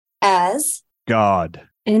as God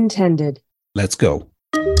intended. Let's go.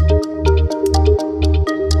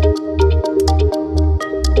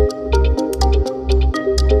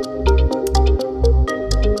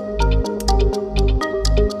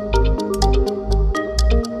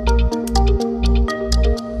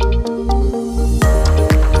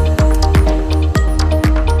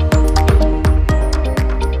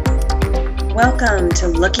 Welcome to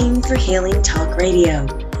Looking for Healing Talk Radio,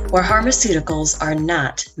 where pharmaceuticals are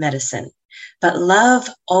not medicine, but love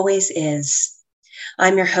always is.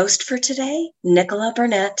 I'm your host for today, Nichola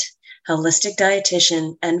Burnett, holistic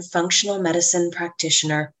dietitian and functional medicine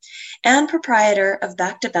practitioner, and proprietor of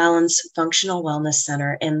Back to Balance Functional Wellness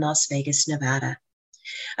Center in Las Vegas, Nevada.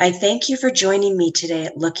 I thank you for joining me today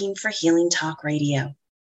at Looking for Healing Talk Radio.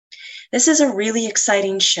 This is a really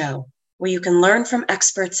exciting show where you can learn from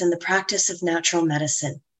experts in the practice of natural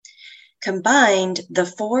medicine. Combined, the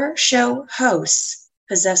 4 show hosts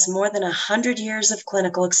possess more than 100 years of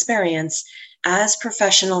clinical experience as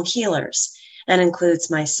professional healers and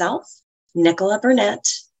includes myself, Nichola Burnett,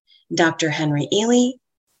 Dr. Henry Ely,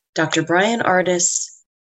 Dr. Brian Ardis,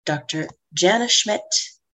 Dr. Jana Schmidt.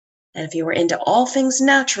 And if you are into all things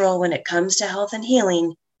natural when it comes to health and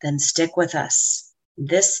healing, then stick with us.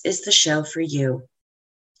 This is the show for you.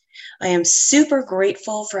 I am super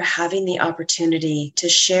grateful for having the opportunity to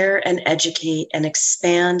share and educate and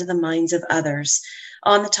expand the minds of others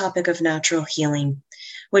on the topic of natural healing,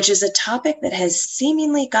 which is a topic that has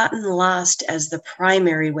seemingly gotten lost as the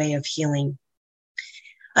primary way of healing.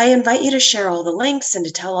 I invite you to share all the links and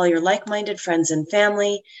to tell all your like-minded friends and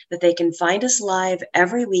family that they can find us live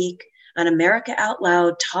every week on America Out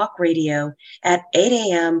Loud Talk Radio at 8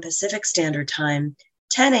 a.m. Pacific Standard Time,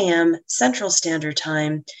 10 a.m. Central Standard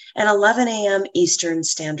Time, and 11 a.m. Eastern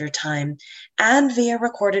Standard Time, and via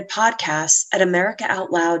recorded podcasts at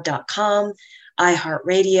americaoutloud.com,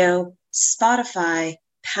 iHeartRadio, Spotify,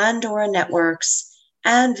 Pandora Networks,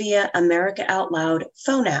 and via America Out Loud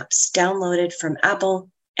phone apps downloaded from Apple,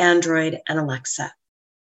 Android, and Alexa.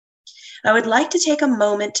 I would like to take a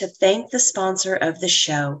moment to thank the sponsor of the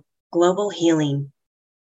show, Global Healing.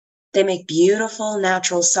 They make beautiful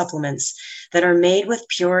natural supplements that are made with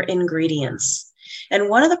pure ingredients. And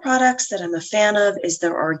one of the products that I'm a fan of is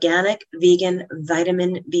their organic vegan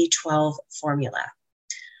vitamin B12 formula.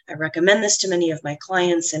 I recommend this to many of my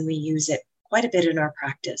clients, and we use it quite a bit in our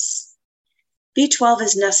practice. B12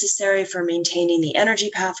 is necessary for maintaining the energy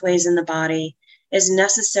pathways in the body, is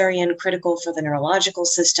necessary and critical for the neurological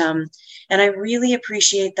system, and I really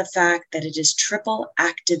appreciate the fact that it is triple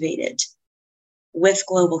activated with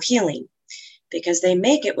Global Healing, because they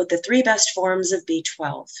make it with the 3 best forms of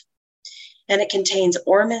B12. And it contains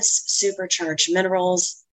Ormus supercharged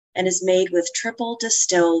minerals and is made with triple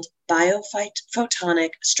distilled biophotonic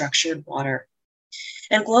structured water.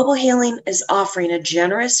 And Global Healing is offering a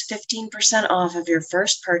generous 15% off of your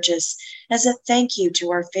first purchase as a thank you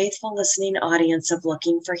to our faithful listening audience of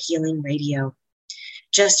Looking for Healing Radio.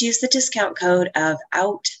 Just use the discount code of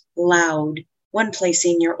OUTLOUD when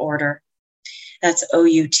placing your order. That's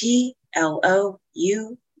OUTLOUD,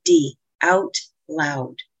 out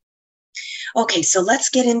loud. Okay, so let's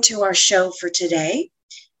get into our show for today.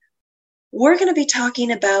 We're going to be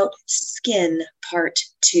talking about skin part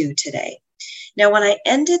 2 today. Now, when I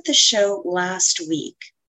ended the show last week,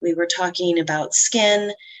 we were talking about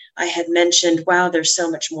skin. I had mentioned, wow, there's so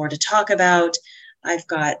much more to talk about. I've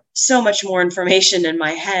got so much more information in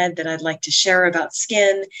my head that I'd like to share about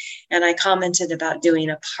skin. And I commented about doing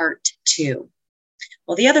a part 2.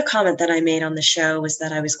 Well, the other comment that I made on the show was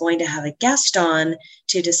that I was going to have a guest on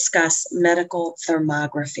to discuss medical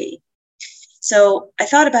thermography. So I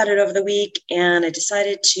thought about it over the week, and I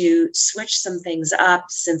decided to switch some things up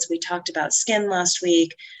since we talked about skin last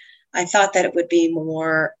week. I thought that it would be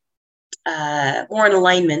more in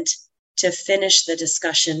alignment to finish the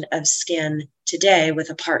discussion of skin today with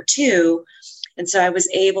a part 2. And so I was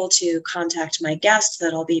able to contact my guest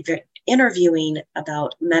that I'll be interviewing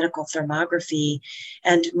about medical thermography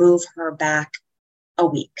and move her back a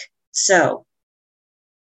week. So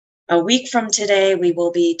a week from today, we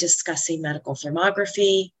will be discussing medical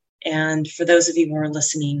thermography. And for those of you who are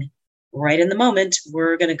listening right in the moment,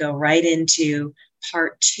 we're going to go right into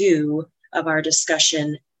part 2 of our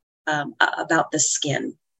discussion about the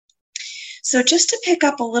skin. So just to pick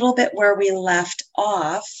up a little bit where we left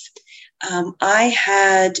off, I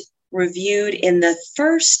had reviewed in the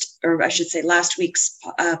first, or I should say last week's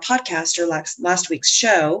podcast or last week's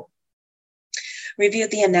show, reviewed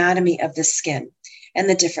the anatomy of the skin and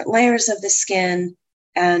the different layers of the skin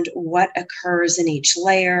and what occurs in each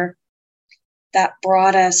layer. That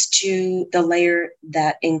brought us to the layer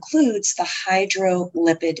that includes the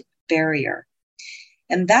hydrolipid barrier.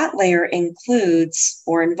 And that layer includes,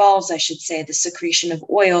 or involves, I should say, the secretion of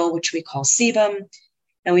oil, which we call sebum.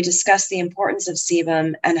 And we discuss the importance of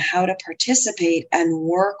sebum and how to participate and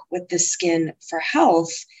work with the skin for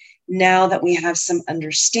health now that we have some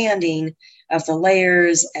understanding of the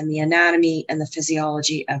layers and the anatomy and the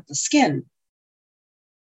physiology of the skin.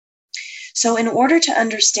 So in order to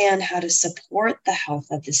understand how to support the health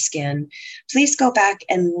of the skin, please go back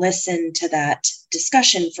and listen to that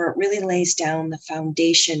discussion, for it really lays down the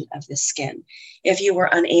foundation of the skin, if you were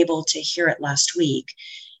unable to hear it last week.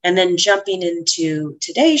 And then jumping into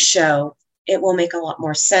today's show, it will make a lot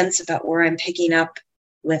more sense about where I'm picking up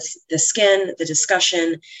with the skin, the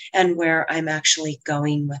discussion, and where I'm actually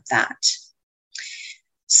going with that.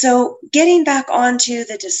 So getting back onto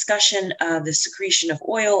the discussion of the secretion of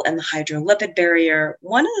oil and the hydrolipid barrier,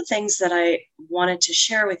 one of the things that I wanted to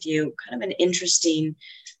share with you, kind of an interesting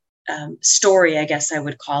story, I guess I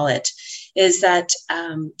would call it, is that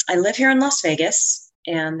I live here in Las Vegas,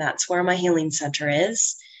 and that's where my healing center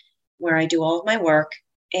is, where I do all of my work.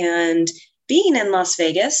 And being in Las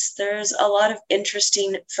Vegas, there's a lot of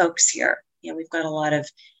interesting folks here. You know, we've got a lot of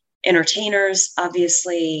entertainers,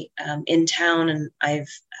 obviously, in town, and I've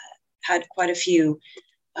had quite a few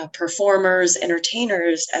performers,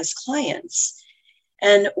 entertainers as clients.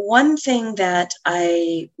 And one thing that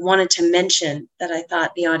I wanted to mention that I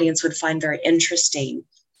thought the audience would find very interesting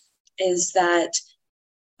is that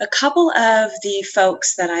a couple of the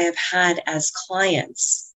folks that I have had as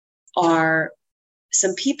clients are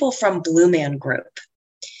some people from Blue Man Group.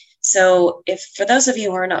 So for those of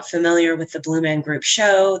you who are not familiar with the Blue Man Group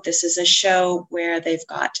show, this is a show where they've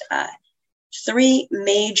got three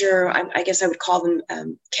major, I guess I would call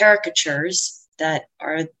them caricatures that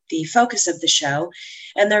are the focus of the show.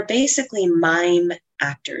 And they're basically mime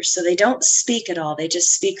actors. So they don't speak at all. They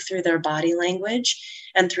just speak through their body language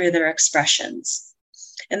and through their expressions.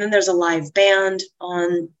 And then there's a live band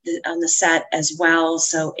on the set as well.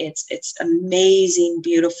 So it's amazing,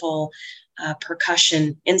 beautiful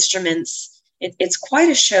percussion instruments. It's quite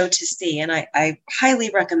a show to see, and I highly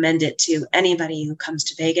recommend it to anybody who comes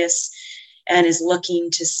to Vegas and is looking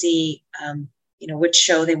to see which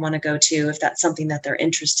show they want to go to, if that's something that they're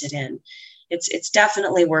interested in. It's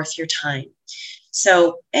definitely worth your time.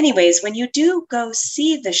 So anyways, when you do go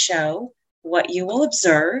see the show, what you will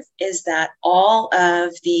observe is that all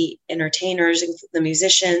of the entertainers, the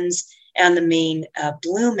musicians, and the main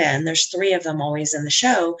blue men, there's three of them always in the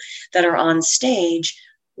show, that are on stage,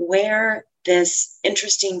 wear this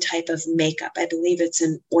interesting type of makeup. I believe it's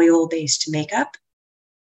an oil-based makeup.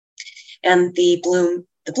 And the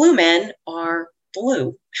blue men are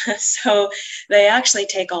blue. So they actually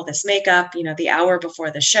take all this makeup, the hour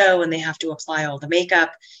before the show, and they have to apply all the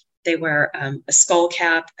makeup. They wear a skull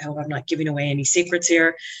cap. I hope I'm not giving away any secrets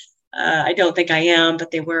here. I don't think I am,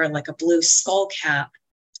 but they wear like a blue skull cap.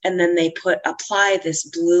 And then they apply this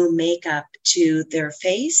blue makeup to their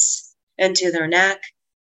face and to their neck.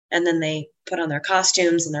 And then they put on their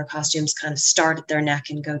costumes, and their costumes kind of start at their neck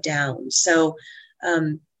and go down. So,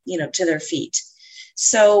 to their feet.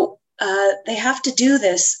 So they have to do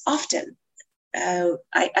this often.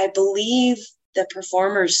 I believe the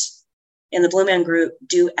performers in the Blue Man Group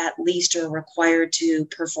do at least, or are required to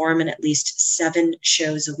perform in at least 7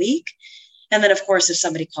 shows a week. And then, of course, if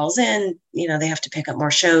somebody calls in, they have to pick up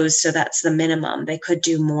more shows. So that's the minimum. They could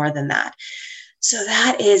do more than that. So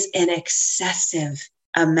that is an excessive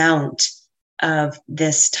amount of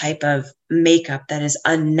this type of makeup that is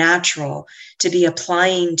unnatural to be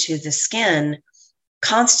applying to the skin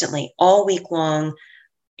constantly, all week long,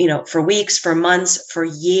 for weeks, for months, for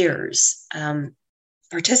years,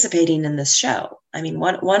 participating in this show. I mean,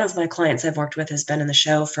 one of my clients I've worked with has been in the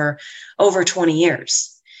show for over 20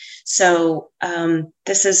 years. So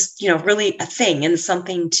this is, really a thing and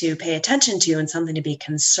something to pay attention to and something to be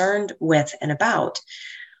concerned with and about.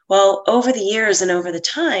 Well, over the years and over the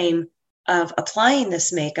time of applying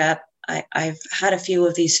this makeup, I've had a few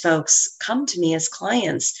of these folks come to me as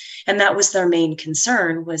clients, and that was their main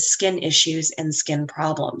concern, was skin issues and skin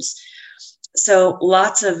problems. So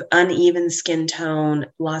lots of uneven skin tone,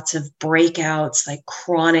 lots of breakouts, like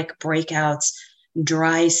chronic breakouts,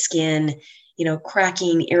 dry skin,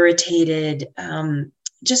 cracking, irritated,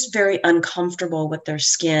 just very uncomfortable with their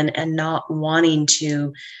skin and not wanting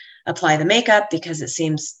to apply the makeup, because it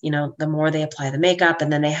seems, the more they apply the makeup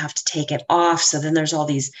and then they have to take it off. So then there's all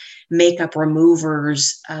these makeup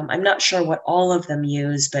removers. I'm not sure what all of them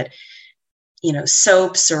use, but,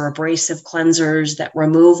 soaps or abrasive cleansers that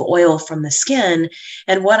remove oil from the skin.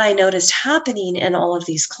 And what I noticed happening in all of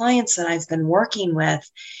these clients that I've been working with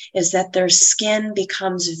is that their skin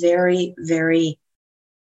becomes very, very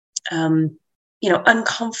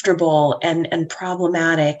uncomfortable and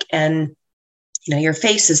problematic. And, your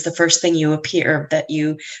face is the first thing that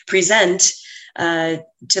you present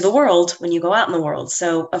to the world when you go out in the world.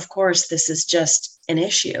 So, of course, this is just an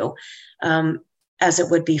issue, as it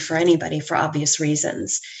would be for anybody for obvious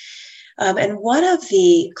reasons. And one of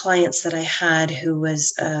the clients that I had who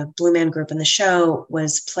was a Blue Man Group in the show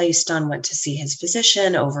went to see his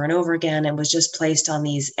physician over and over again and was just placed on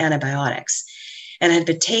these antibiotics and had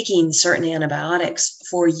been taking certain antibiotics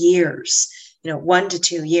for years, 1 to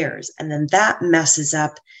 2 years. And then that messes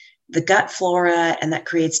up the gut flora and that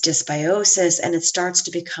creates dysbiosis, and it starts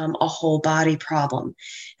to become a whole body problem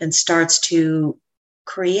and starts to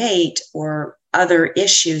create, or other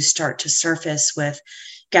issues start to surface with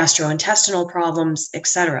gastrointestinal problems,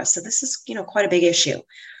 etc. So this is, quite a big issue.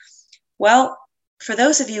 Well, for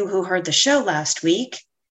those of you who heard the show last week,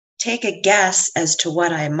 take a guess as to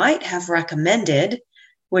what I might have recommended,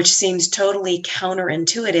 which seems totally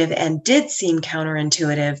counterintuitive and did seem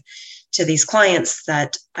counterintuitive to these clients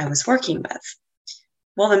that I was working with.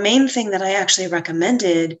 Well, the main thing that I actually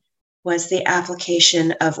recommended was the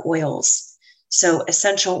application of oils. So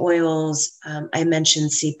essential oils, I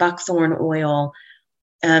mentioned sea buckthorn oil.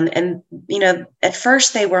 And at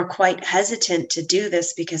first they were quite hesitant to do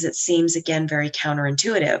this because it seems, again, very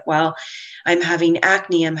counterintuitive. Well, I'm having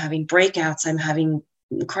acne, I'm having breakouts, I'm having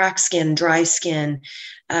cracked skin, dry skin.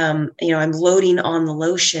 I'm loading on the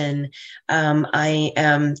lotion. I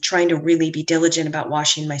am trying to really be diligent about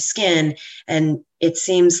washing my skin. And it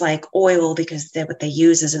seems like oil, because what they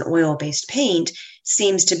use is an oil-based paint,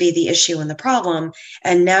 seems to be the issue and the problem.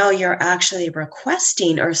 And now you're actually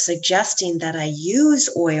requesting or suggesting that I use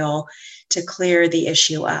oil to clear the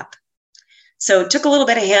issue up. So it took a little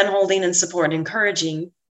bit of hand-holding and support and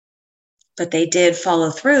encouraging, but they did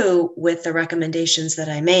follow through with the recommendations that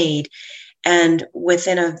I made. And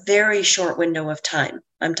within a very short window of time,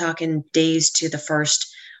 I'm talking days to the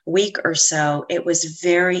first week or so, it was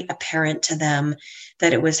very apparent to them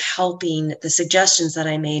that it was helping. The suggestions that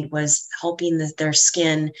I made was helping their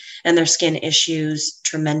skin and their skin issues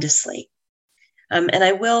tremendously. And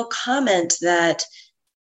I will comment that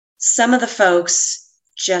some of the folks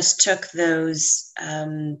just took those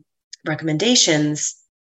recommendations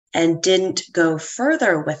and didn't go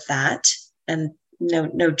further with that. And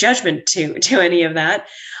no judgment to any of that.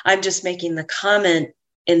 I'm just making the comment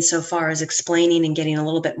insofar as explaining and getting a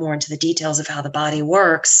little bit more into the details of how the body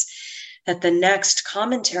works, that the next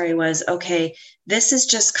commentary was, okay, this is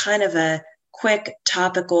just kind of a quick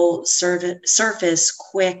topical surface,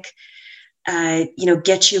 quick,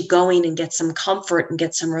 get you going and get some comfort and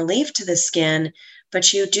get some relief to the skin.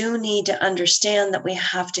 But you do need to understand that we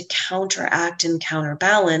have to counteract and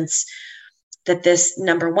counterbalance that this,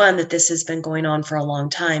 number one, that this has been going on for a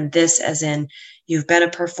long time. This as in you've been a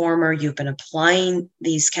performer, you've been applying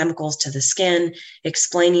these chemicals to the skin,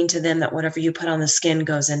 explaining to them that whatever you put on the skin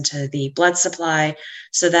goes into the blood supply.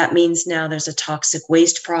 So that means now there's a toxic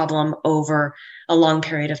waste problem over a long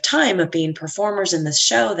period of time of being performers in this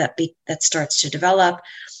show that starts to develop.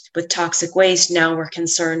 With toxic waste, now we're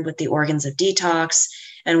concerned with the organs of detox,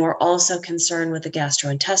 and we're also concerned with the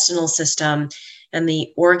gastrointestinal system. And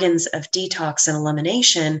the organs of detox and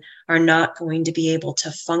elimination are not going to be able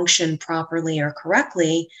to function properly or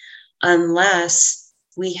correctly unless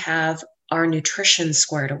we have our nutrition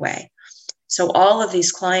squared away. So all of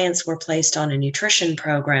these clients were placed on a nutrition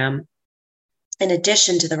program in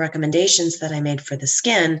addition to the recommendations that I made for the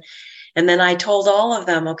skin. And then I told all of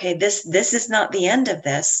them, okay, this is not the end of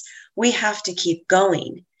this. We have to keep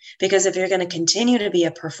going. Because if you're going to continue to be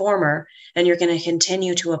a performer and you're going to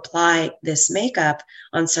continue to apply this makeup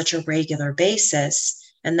on such a regular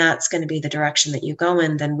basis, and that's going to be the direction that you go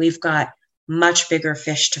in, then we've got much bigger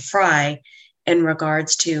fish to fry in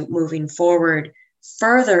regards to moving forward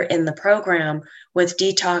further in the program with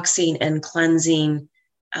detoxing and cleansing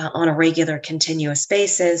on a regular, continuous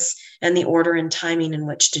basis, and the order and timing in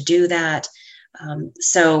which to do that.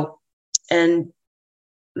 And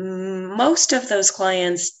most of those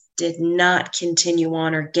clients did not continue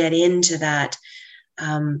on or get into that,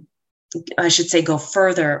 I should say, go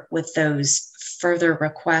further with those further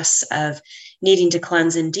requests of needing to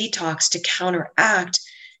cleanse and detox to counteract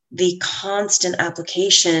the constant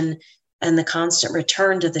application and the constant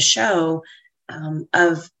return to the show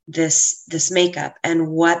of this makeup and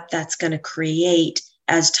what that's going to create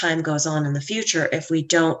as time goes on in the future if we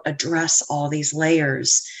don't address all these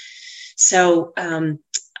layers. So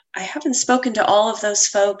I haven't spoken to all of those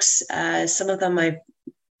folks. Some of them I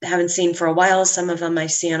haven't seen for a while. Some of them I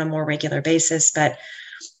see on a more regular basis. But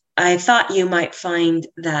I thought you might find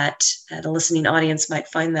that, the listening audience might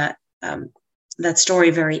find that that story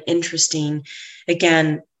very interesting,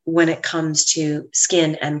 again, when it comes to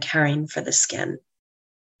skin and caring for the skin.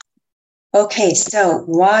 Okay, so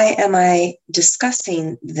why am I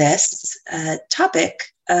discussing this topic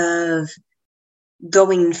of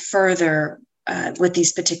going further with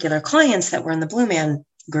these particular clients that were in the Blue Man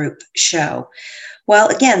Group show? Well,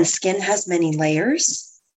 again, skin has many layers,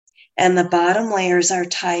 and the bottom layers are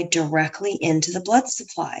tied directly into the blood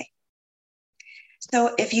supply.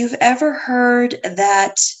 So if you've ever heard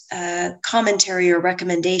that commentary or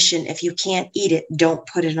recommendation, if you can't eat it, don't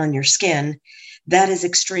put it on your skin, that is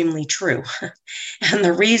extremely true. And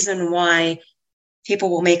the reason why people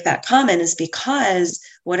will make that comment is because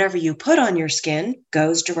whatever you put on your skin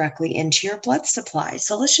goes directly into your blood supply.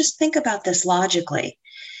 So let's just think about this logically.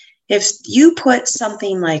 If you put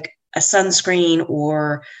something like a sunscreen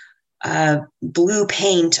or blue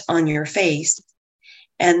paint on your face,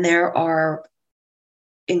 and there are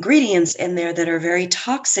ingredients in there that are very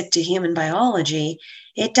toxic to human biology,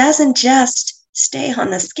 it doesn't just stay on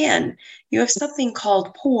the skin. You have something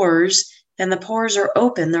called pores, and the pores are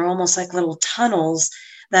open. They're almost like little tunnels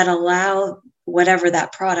that allow whatever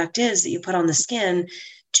that product is that you put on the skin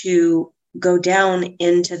to go down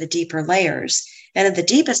into the deeper layers. And at the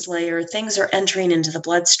deepest layer, things are entering into the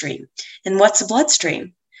bloodstream. And what's a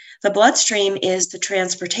bloodstream? The bloodstream is the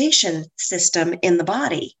transportation system in the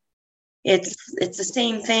body. It's the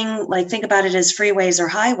same thing, like think about it as freeways or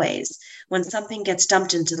highways. When something gets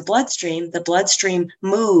dumped into the bloodstream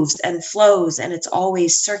moves and flows, and it's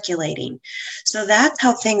always circulating. So that's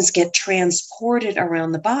how things get transported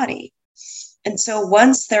around the body. And so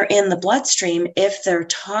once they're in the bloodstream, if they're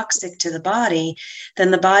toxic to the body,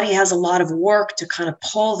 then the body has a lot of work to kind of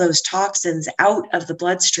pull those toxins out of the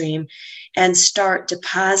bloodstream and start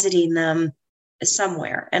depositing them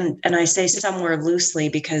somewhere. And I say somewhere loosely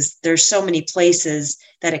because there's so many places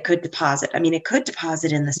that it could deposit. I mean, it could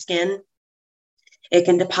deposit in the skin. It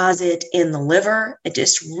can deposit in the liver. It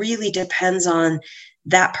just really depends on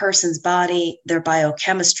that person's body, their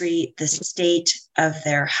biochemistry, the state of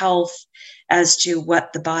their health, as to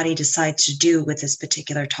what the body decides to do with this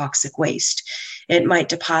particular toxic waste. It might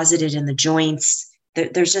deposit it in the joints.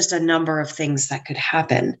 There's just a number of things that could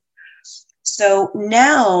happen. So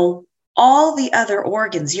now all the other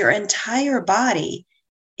organs, your entire body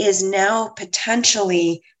is now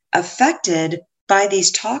potentially affected by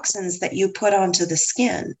these toxins that you put onto the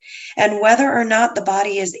skin. And whether or not the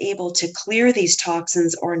body is able to clear these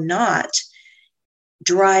toxins or not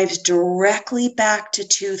drives directly back to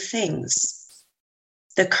two things: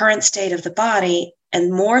 the current state of the body,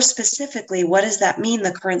 and more specifically, what does that mean,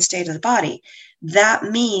 the current state of the body? That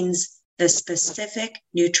means the specific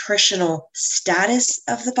nutritional status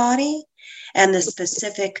of the body and the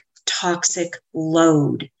specific toxic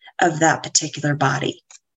load of that particular body.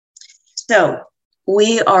 So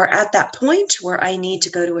we are at that point where I need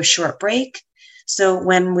to go to a short break. So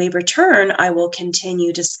when we return, I will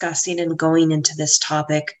continue discussing and going into this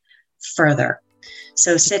topic further.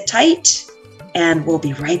 So sit tight, and we'll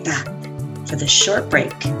be right back for this short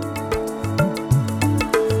break.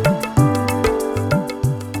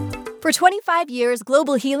 For 25 years,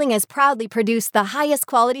 Global Healing has proudly produced the highest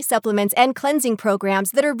quality supplements and cleansing programs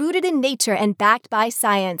that are rooted in nature and backed by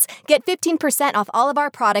science. Get 15% off all of our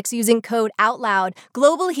products using code OUTLOUD.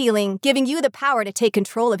 Global Healing, giving you the power to take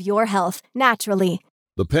control of your health naturally.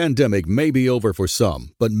 The pandemic may be over for some,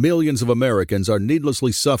 but millions of Americans are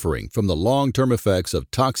needlessly suffering from the long-term effects of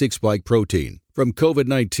toxic spike protein from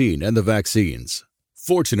COVID-19 and the vaccines.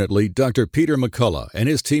 Fortunately, Dr. Peter McCullough and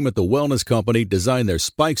his team at the Wellness Company designed their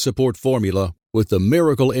spike support formula with the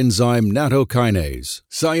miracle enzyme nattokinase,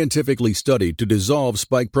 scientifically studied to dissolve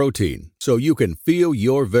spike protein so you can feel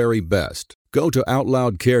your very best. Go to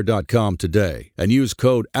OutLoudCare.com today and use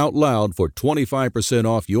code OUTLOUD for 25%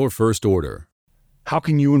 off your first order. How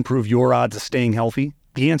can you improve your odds of staying healthy?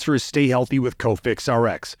 The answer is stay healthy with Cofix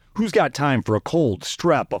RX. Who's got time for a cold,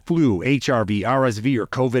 strep, a flu, HRV, RSV, or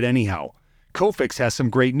COVID anyhow? Cofix has some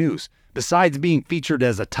great news. Besides being featured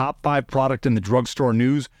as a top 5 product in the drugstore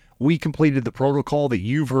news, we completed the protocol that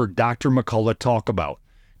you've heard Dr. McCullough talk about.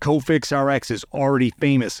 Cofix RX is already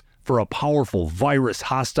famous for a powerful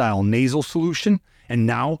virus-hostile nasal solution, and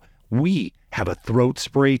now we have a throat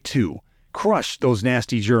spray too. Crush those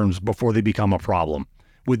nasty germs before they become a problem.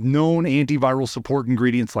 With known antiviral support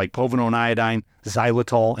ingredients like povidone iodine,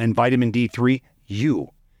 xylitol, and vitamin D3, you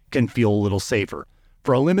can feel a little safer.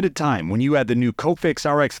 For a limited time, when you add the new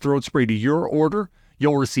Cofix RX throat spray to your order,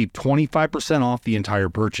 you'll receive 25% off the entire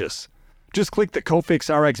purchase. Just click the Cofix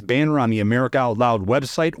RX banner on the America Out Loud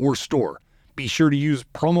website or store. Be sure to use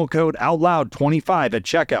promo code OUTLOUD25 at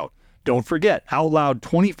checkout Don't forget Out Loud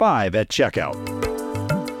 25 at checkout.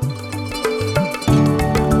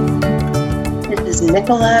 This is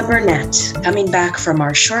Nichola Burnett coming back from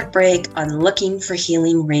our short break on Looking for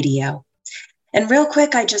Healing Radio. And real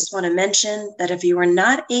quick, I just want to mention that if you are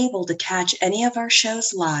not able to catch any of our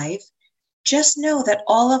shows live, just know that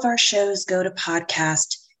all of our shows go to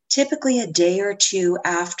podcast typically a day or two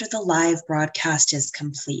after the live broadcast is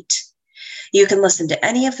complete. You can listen to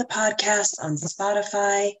any of the podcasts on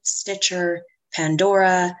Spotify, Stitcher,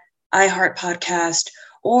 Pandora, iHeart Podcast,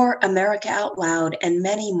 or America Out Loud, and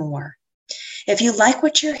many more. If you like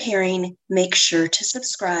what you're hearing, make sure to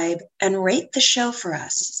subscribe and rate the show for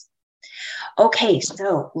us. Okay,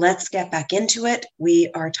 so let's get back into it.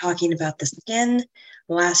 We are talking about the skin.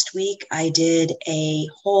 Last week, I did a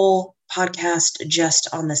whole podcast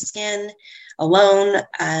just on the skin alone.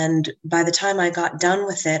 And by the time I got done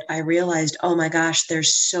with it, I realized, oh my gosh,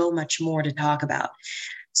 there's so much more to talk about.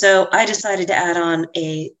 So I decided to add on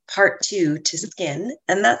a part 2 to skin,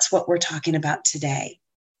 and that's what we're talking about today.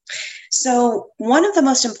 So one of the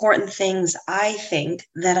most important things I think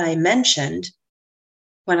that I mentioned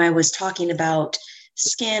when I was talking about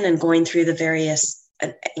skin and going through the various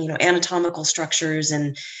anatomical structures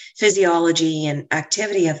and physiology and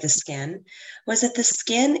activity of the skin was that the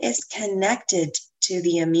skin is connected to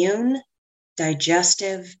the immune,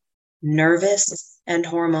 digestive, nervous, and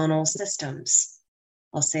hormonal systems.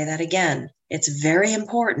 I'll say that again. It's very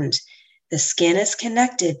important. The skin is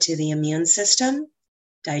connected to the immune system,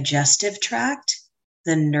 digestive tract,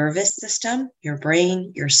 the nervous system, your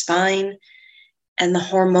brain, your spine, and the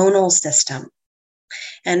hormonal system.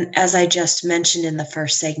 And as I just mentioned in the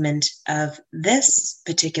first segment of this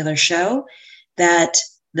particular show, that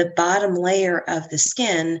the bottom layer of the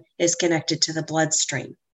skin is connected to the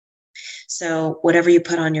bloodstream. So whatever you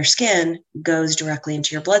put on your skin goes directly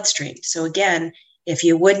into your bloodstream. So again, if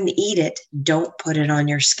you wouldn't eat it, don't put it on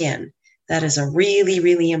your skin. That is a really,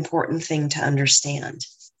 really important thing to understand.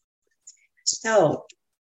 So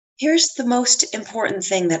here's the most important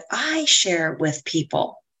thing that I share with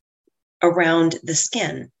people around the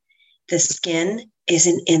skin. The skin is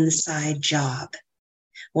an inside job.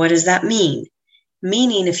 What does that mean?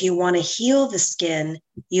 Meaning if you want to heal the skin,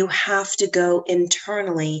 you have to go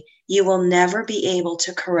internally. You will never be able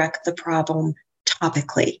to correct the problem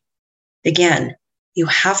topically. Again, you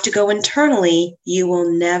have to go internally. You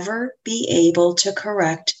will never be able to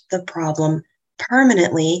correct the problem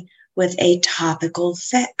permanently with a topical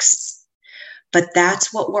fix. But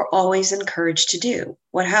that's what we're always encouraged to do.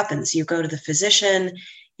 What happens? You go to the physician,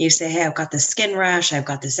 you say, hey, I've got this skin rash, I've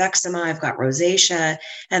got this eczema, I've got rosacea,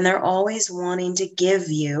 and they're always wanting to give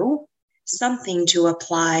you something to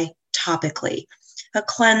apply topically. A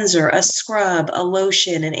cleanser, a scrub, a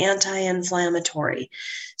lotion, an anti-inflammatory.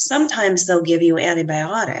 Sometimes they'll give you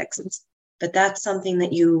antibiotics, but that's something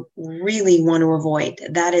that you really want to avoid.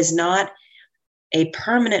 That is not a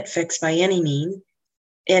permanent fix by any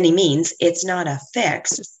means. It's not a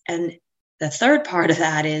fix. And the third part of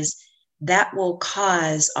that is that will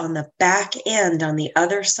cause on the back end, on the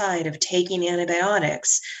other side of taking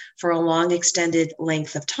antibiotics for a long extended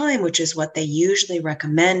length of time, which is what they usually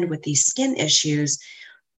recommend with these skin issues.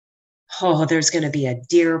 Oh, there's going to be a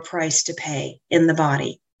dear price to pay in the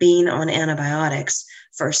body being on antibiotics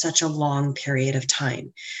for such a long period of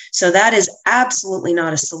time. So that is absolutely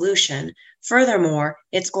not a solution. Furthermore,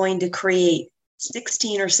 it's going to create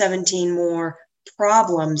 16 or 17 more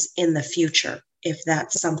problems in the future if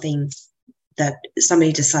that's something that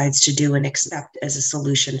somebody decides to do and accept as a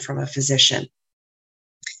solution from a physician.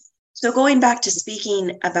 So going back to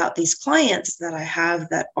speaking about these clients that I have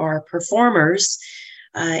that are performers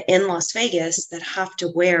in Las Vegas that have to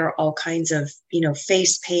wear all kinds of,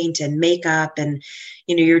 face paint and makeup, and,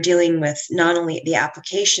 you're dealing with not only the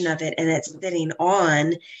application of it and it's sitting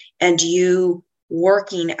on and you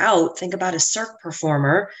working out. Think about a cirque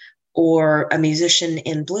performer or a musician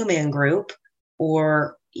in Blue Man Group,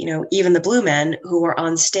 or, even the Blue Men who are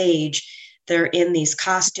on stage. They're in these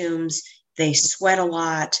costumes. They sweat a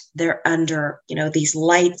lot. They're under, these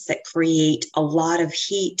lights that create a lot of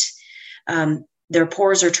heat. Their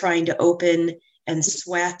pores are trying to open and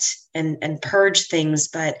sweat and purge things.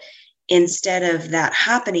 But instead of that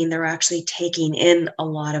happening, they're actually taking in a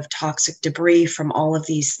lot of toxic debris from all of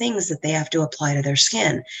these things that they have to apply to their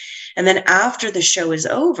skin. And then after the show is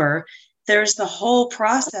over, there's the whole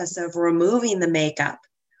process of removing the makeup.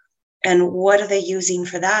 And what are they using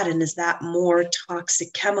for that? And is that more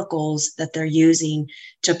toxic chemicals that they're using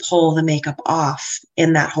to pull the makeup off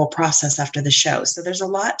in that whole process after the show? So there's a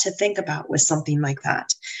lot to think about with something like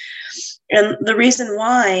that. And the reason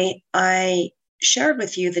why I shared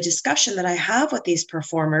with you, the discussion that I have with these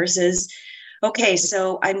performers is, okay,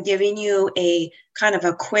 so I'm giving you a kind of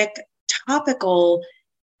a quick topical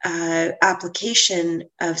application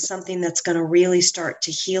of something that's going to really start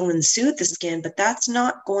to heal and soothe the skin, but that's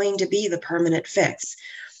not going to be the permanent fix.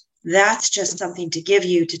 That's just something to give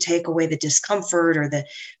you to take away the discomfort or the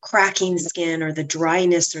cracking skin or the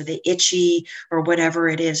dryness or the itchy or whatever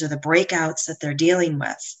it is, or the breakouts that they're dealing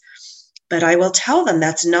with. But I will tell them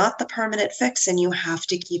that's not the permanent fix, and you have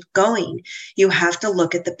to keep going. You have to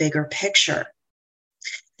look at the bigger picture.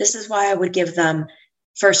 This is why I would give them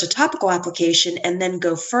first a topical application and then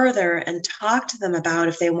go further and talk to them about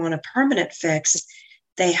if they want a permanent fix,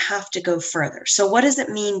 they have to go further. So what does it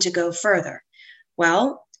mean to go further?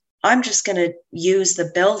 Well, I'm just going to use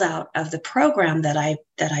the build out of the program that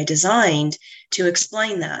I designed to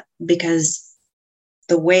explain that, because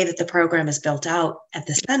the way that the program is built out at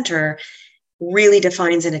the center really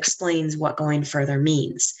defines and explains what going further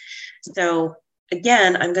means. So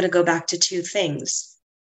again, I'm going to go back to two things.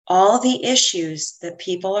 All the issues that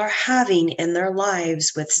people are having in their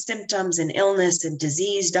lives with symptoms and illness and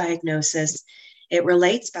disease diagnosis, it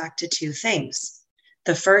relates back to two things.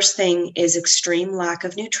 The first thing is extreme lack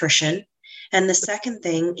of nutrition. And the second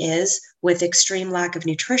thing is, with extreme lack of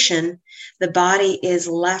nutrition, the body is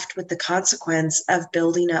left with the consequence of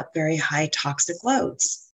building up very high toxic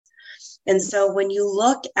loads. And so when you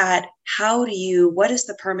look at what is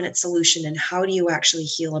the permanent solution and how do you actually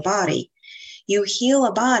heal a body? You heal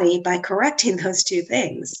a body by correcting those two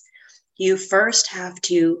things. You first have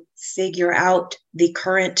to figure out the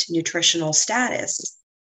current nutritional status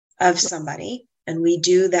of somebody. And we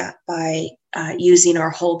do that by using our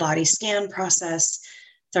whole body scan process,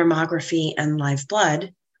 thermography, and live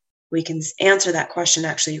blood. We can answer that question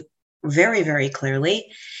actually very, very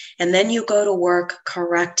clearly. And then you go to work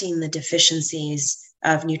correcting the deficiencies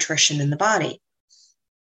of nutrition in the body.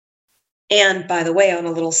 And by the way, on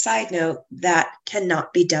a little side note, that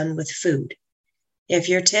cannot be done with food. If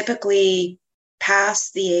you're typically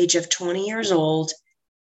past the age of 20 years old,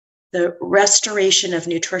 the restoration of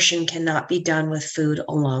nutrition cannot be done with food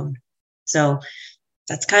alone. So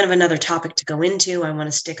that's kind of another topic to go into. I want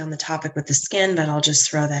to stick on the topic with the skin, but I'll just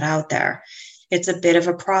throw that out there. It's a bit of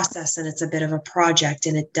a process and it's a bit of a project,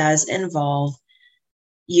 and it does involve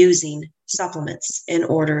using supplements in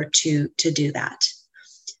order to do that.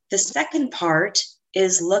 The second part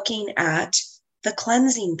is looking at the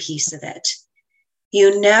cleansing piece of it.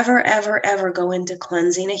 You never, ever, ever go into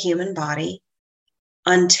cleansing a human body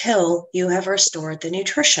until you have restored the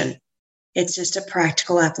nutrition. It's just a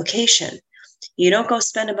practical application. You don't go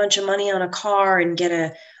spend a bunch of money on a car and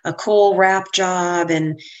get a cool wrap job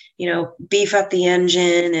and, beef up the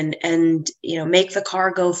engine and make the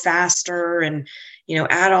car go faster and,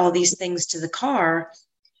 add all these things to the car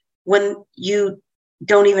when you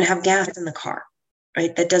don't even have gas in the car,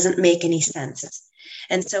 right? That doesn't make any sense.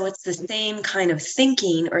 And so it's the same kind of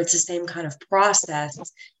thinking, or it's the same kind of process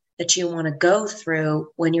that you want to go through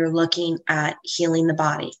when you're looking at healing the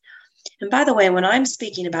body. And by the way, when I'm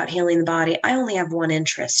speaking about healing the body, I only have one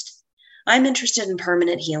interest. I'm interested in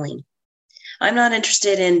permanent healing. I'm not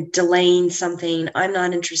interested in delaying something. I'm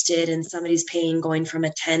not interested in somebody's pain going from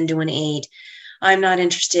a 10 to an 8. I'm not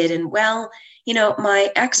interested in,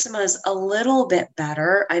 my eczema is a little bit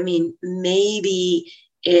better. I mean, maybe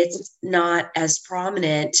it's not as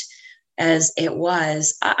prominent as it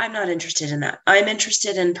was. I'm not interested in that. I'm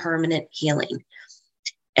interested in permanent healing.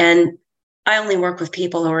 And I only work with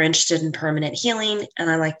people who are interested in permanent healing. And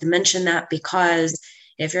I like to mention that because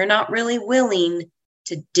if you're not really willing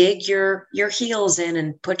to dig your heels in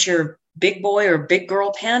and put your big boy or big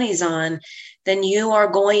girl panties on, then you are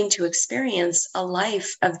going to experience a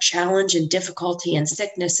life of challenge and difficulty and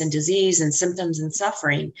sickness and disease and symptoms and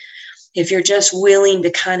suffering. If you're just willing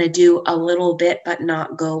to kind of do a little bit, but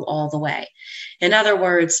not go all the way. In other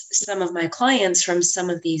words, some of my clients from some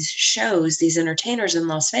of these shows, these entertainers in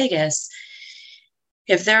Las Vegas,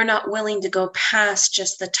 if they're not willing to go past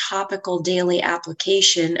just the topical daily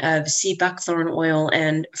application of sea buckthorn oil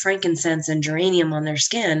and frankincense and geranium on their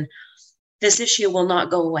skin, this issue will not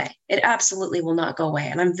go away. It absolutely will not go away.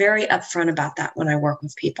 And I'm very upfront about that when I work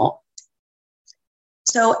with people.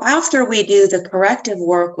 So after we do the corrective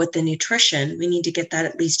work with the nutrition, we need to get that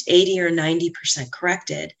at least 80 or 90%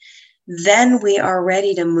 corrected. Then we are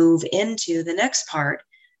ready to move into the next part,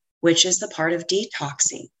 which is the part of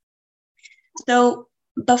detoxing. So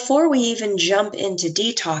before we even jump into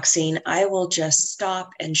detoxing, I will just stop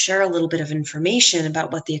and share a little bit of information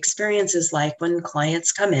about what the experience is like when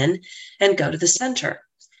clients come in and go to the center.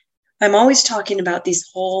 I'm always talking about these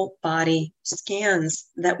whole body scans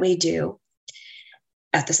that we do.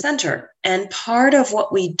 at the center. And part of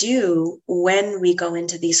what we do when we go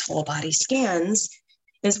into these whole body scans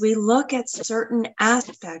is we look at certain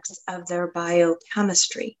aspects of their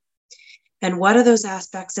biochemistry. And what are those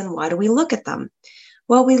aspects and why do we look at them?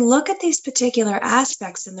 Well, we look at these particular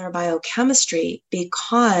aspects in their biochemistry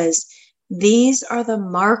because these are the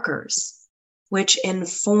markers which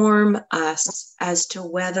inform us as to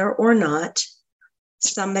whether or not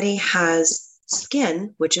somebody has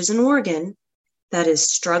skin, which is an organ, that is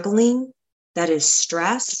struggling, that is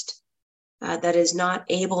stressed, that is not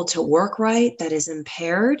able to work right, that is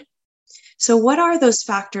impaired. So what are those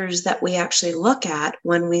factors that we actually look at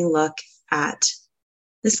when we look at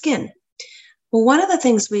the skin? Well, one of the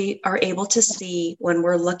things we are able to see when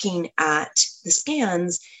we're looking at the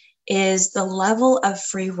scans is the level of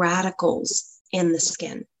free radicals in the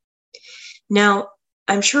skin. Now,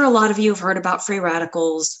 I'm sure a lot of you have heard about free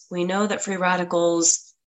radicals. We know that free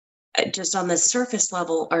radicals, just on the surface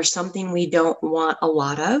level, are something we don't want a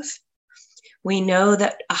lot of. We know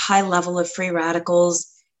that a high level of free radicals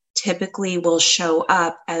typically will show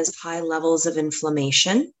up as high levels of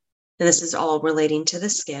inflammation. And this is all relating to the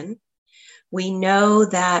skin. We know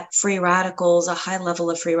that free radicals, a high level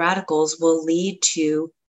of free radicals, will lead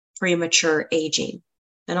to premature aging.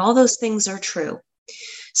 And all those things are true.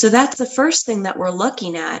 So that's the first thing that we're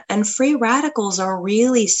looking at. And free radicals are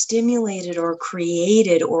really stimulated or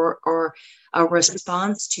created or a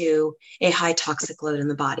response to a high toxic load in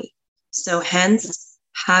the body. So hence,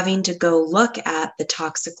 having to go look at the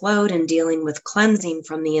toxic load and dealing with cleansing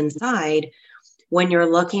from the inside when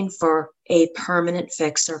you're looking for a permanent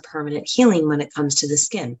fix or permanent healing when it comes to the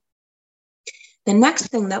skin. The next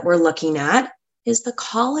thing that we're looking at is the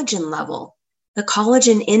collagen level, the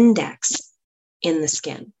collagen index in the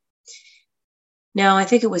skin. Now, I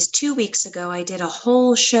think it was 2 weeks ago, I did a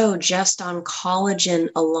whole show just on collagen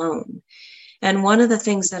alone. And one of the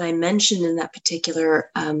things that I mentioned in that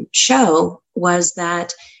particular show was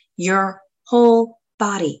that your whole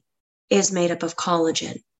body is made up of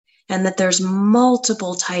collagen, and that there's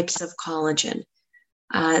multiple types of collagen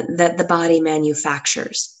that the body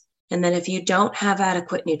manufactures. And that if you don't have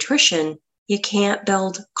adequate nutrition, you can't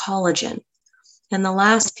build collagen. And the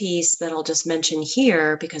last piece that I'll just mention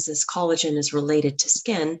here, because this collagen is related to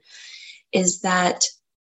skin, is that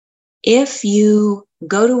if you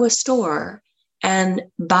go to a store and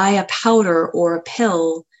buy a powder or a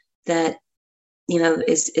pill that,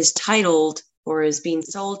 is titled or is being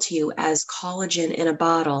sold to you as collagen in a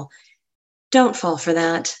bottle, don't fall for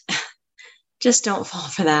that. Just don't fall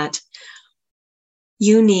for that.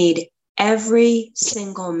 You need every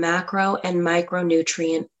single macro and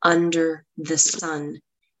micronutrient under the sun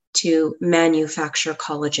to manufacture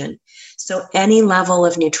collagen. So any level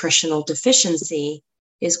of nutritional deficiency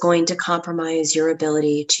is going to compromise your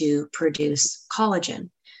ability to produce collagen.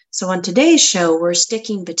 So on today's show, we're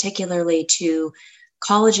sticking particularly to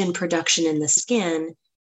collagen production in the skin.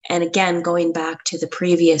 And again, going back to the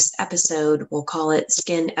previous episode, we'll call it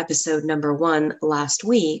skin episode number 1 last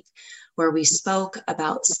week, where we spoke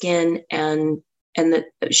about skin, and the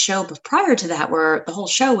show prior to that, where the whole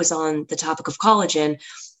show was on the topic of collagen.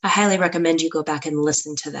 I highly recommend you go back and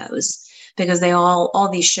listen to those, because they all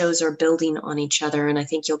these shows are building on each other. And I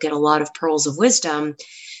think you'll get a lot of pearls of wisdom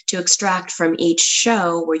to extract from each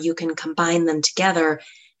show, where you can combine them together,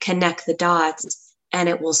 connect the dots, and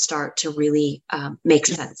it will start to really make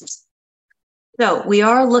sense. So we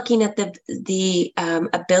are looking at the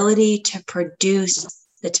ability to produce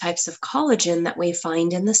the types of collagen that we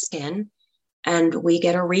find in the skin. And we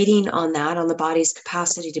get a reading on that, on the body's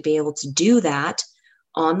capacity to be able to do that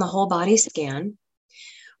on the whole body scan.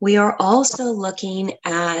 We are also looking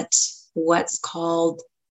at what's called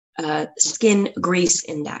skin grease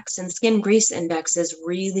index. And skin grease index is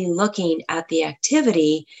really looking at the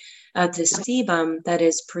activity of the sebum that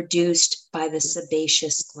is produced by the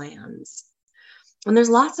sebaceous glands. And there's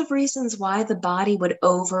lots of reasons why the body would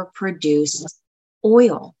overproduce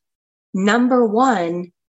oil. Number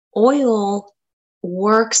one, oil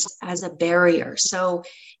works as a barrier. So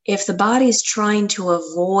if the body's trying to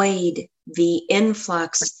avoid the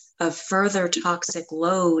influx of further toxic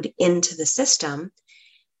load into the system,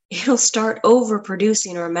 it'll start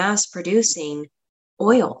overproducing or mass producing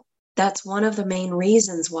oil. That's one of the main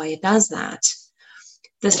reasons why it does that.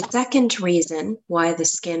 The second reason why the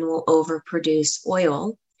skin will overproduce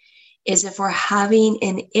oil is if we're having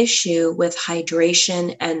an issue with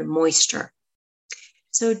hydration and moisture.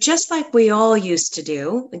 So just like we all used to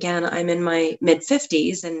do, again, I'm in my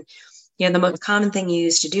mid-50s, and The most common thing you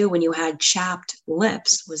used to do when you had chapped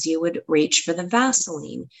lips was you would reach for the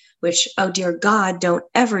Vaseline, which, oh dear God, don't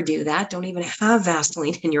ever do that. Don't even have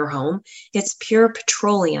Vaseline in your home. It's pure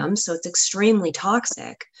petroleum, so it's extremely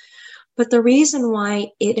toxic. But the reason why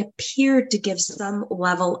it appeared to give some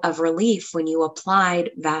level of relief when you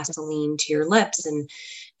applied Vaseline to your lips, and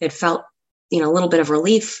it felt, a little bit of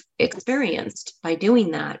relief experienced by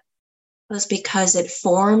doing that, was because it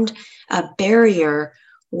formed a barrier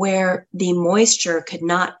where the moisture could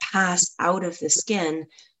not pass out of the skin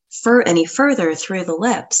any further through the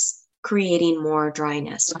lips, creating more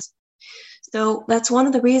dryness. So that's one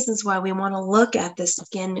of the reasons why we want to look at the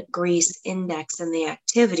skin grease index and the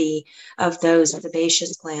activity of those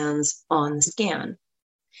sebaceous glands on the scan.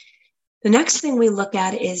 The next thing we look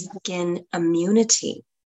at is skin immunity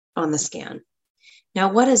on the scan.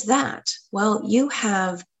 Now, what is that? Well,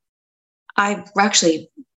 I actually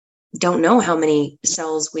don't know how many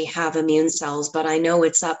cells we have, immune cells, but I know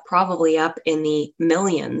it's probably up in the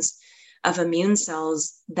millions of immune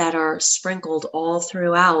cells that are sprinkled all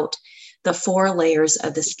throughout the 4 layers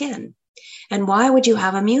of the skin. And why would you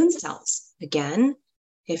have immune cells? Again,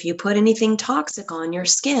 if you put anything toxic on your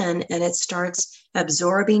skin and it starts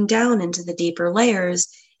absorbing down into the deeper layers,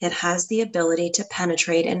 it has the ability to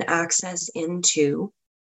penetrate and access into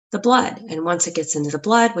the blood. And once it gets into the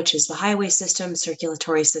blood, which is the highway system,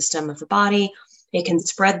 circulatory system of the body, it can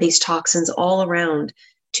spread these toxins all around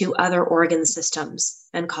to other organ systems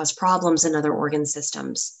and cause problems in other organ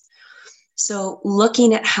systems. So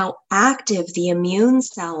looking at how active the immune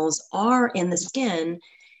cells are in the skin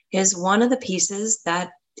is one of the pieces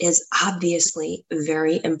that is obviously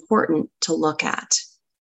very important to look at.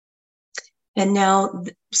 And now,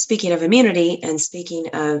 speaking of immunity and speaking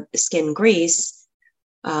of skin grease,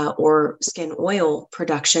 or skin oil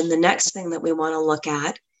production, the next thing that we want to look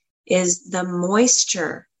at is the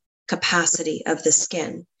moisture capacity of the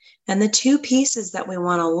skin. And the 2 pieces that we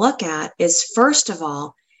want to look at is, first of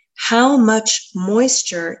all, how much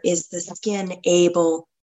moisture is the skin able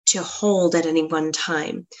to hold at any one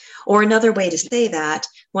time? Or another way to say that,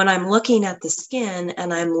 when I'm looking at the skin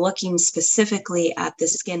and I'm looking specifically at the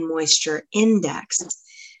skin moisture index,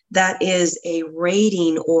 that is a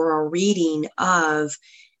rating or a reading of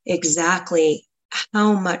exactly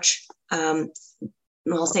how much, I'll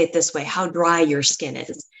say it this way, how dry your skin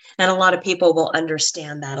is. And a lot of people will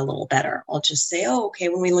understand that a little better. I'll just say, oh, okay,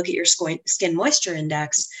 when we look at your skin moisture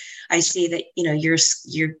index, I see that,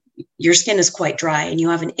 your skin is quite dry and you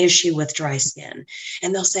have an issue with dry skin.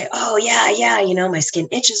 And they'll say, oh yeah, my skin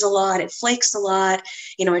itches a lot. It flakes a lot.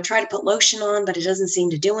 I try to put lotion on, but it doesn't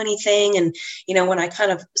seem to do anything. And, when I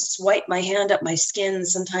kind of swipe my hand up my skin,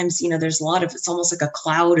 sometimes, there's it's almost like a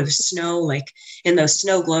cloud of snow, like in those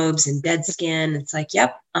snow globes and dead skin. It's like,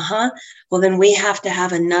 yep. Well, then we have to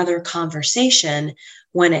have another conversation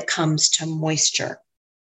when it comes to moisture.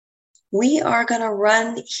 We are going to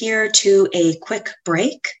run here to a quick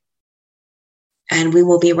break. And we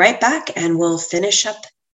will be right back and we'll finish up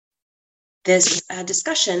this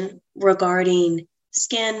discussion regarding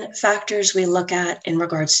skin factors we look at in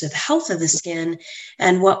regards to the health of the skin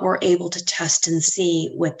and what we're able to test and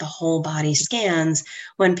see with the whole body scans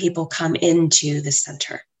when people come into the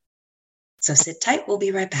center. So sit tight, we'll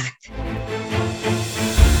be right back.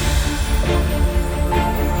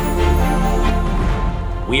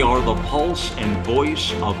 We are the pulse and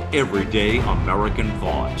voice of everyday American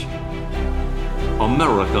thought.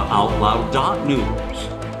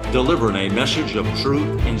 AmericaOutloud.news, delivering a message of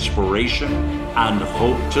truth, inspiration, and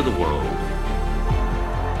hope to the world.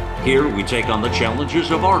 Here we take on the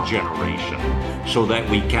challenges of our generation so that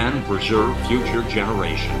we can preserve future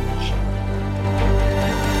generations.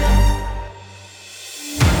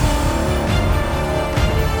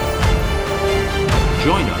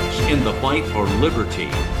 Join us in the fight for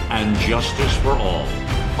liberty and justice for all.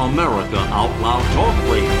 America Out Loud Talk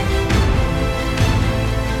Radio.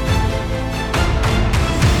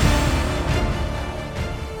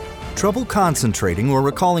 Trouble concentrating or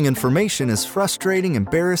recalling information is frustrating,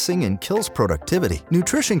 embarrassing, and kills productivity.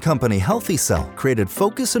 Nutrition company Healthy Cell created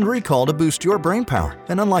Focus and Recall to boost your brain power.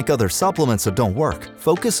 And unlike other supplements that don't work,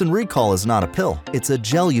 Focus and Recall is not a pill. It's a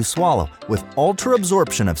gel you swallow with ultra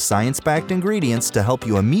absorption of science-backed ingredients to help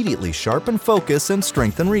you immediately sharpen focus and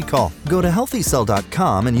strengthen recall. Go to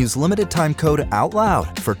healthycell.com and use limited time code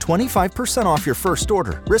OUTLOUD for 25% off your first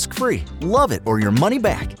order. Risk-free. Love it or your money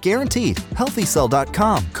back. Guaranteed.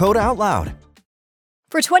 Healthycell.com. Code OUTLOUD.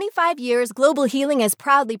 For 25 years, Global Healing has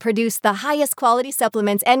proudly produced the highest quality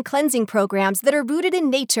supplements and cleansing programs that are rooted in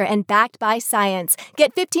nature and backed by science.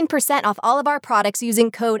 Get 15% off all of our products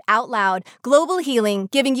using code OUTLOUD. Global Healing,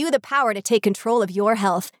 giving you the power to take control of your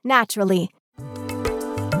health naturally.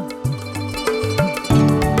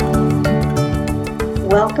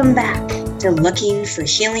 Welcome back to Looking for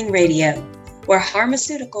Healing Radio, where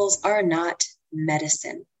pharmaceuticals are not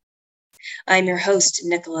medicine. I'm your host,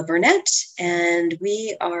 Nichola Burnett, and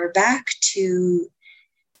we are back to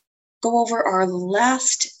go over our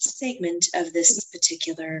last segment of this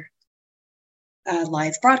particular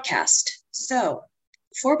live broadcast. So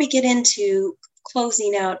before we get into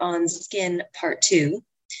closing out on skin part 2,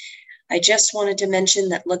 I just wanted to mention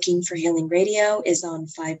that Looking for Healing Radio is on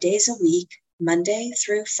 5 days a week, Monday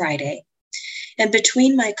through Friday. And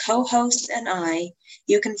between my co-hosts and I,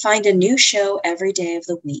 you can find a new show every day of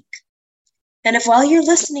the week. And if while you're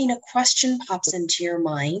listening, a question pops into your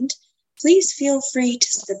mind, please feel free to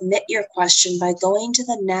submit your question by going to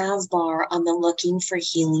the nav bar on the Looking for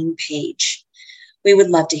Healing page. We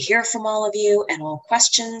would love to hear from all of you, and all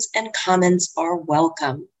questions and comments are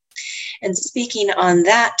welcome. And speaking on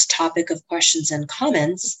that topic of questions and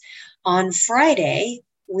comments, on Friday,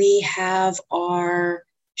 we have our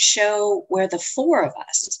show where the 4 of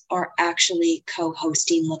us are actually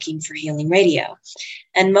co-hosting Looking for Healing Radio.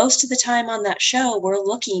 And most of the time on that show, we're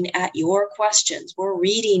looking at your questions. We're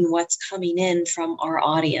reading what's coming in from our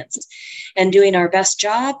audience and doing our best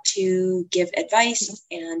job to give advice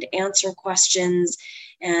and answer questions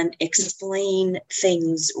and explain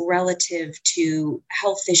things relative to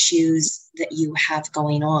health issues that you have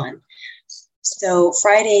going on. So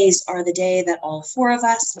Fridays are the day that all 4 of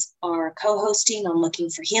us are co-hosting on Looking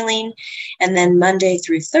for Healing. And then Monday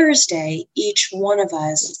through Thursday, each one of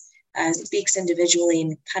us speaks individually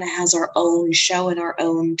and kind of has our own show and our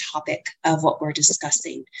own topic of what we're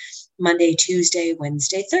discussing. Monday, Tuesday,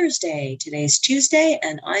 Wednesday, Thursday. Today's Tuesday,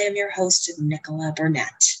 and I am your host, Nichola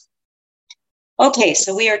Burnett. Okay,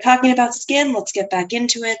 so we are talking about skin. Let's get back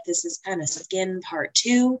into it. This is kind of skin part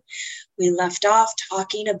 2. We left off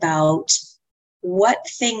talking about what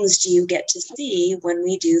things do you get to see when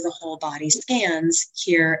we do the whole body scans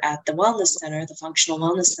here at the Wellness Center, the Functional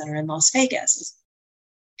Wellness Center in Las Vegas.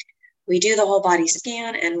 We do the whole body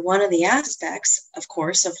scan, and one of the aspects, of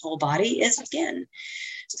course, of whole body is skin.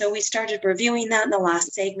 So we started reviewing that in the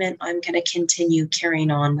last segment. I'm going to continue carrying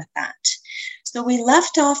on with that. So we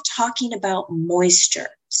left off talking about moisture.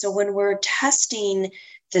 So when we're testing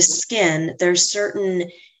the skin, there's certain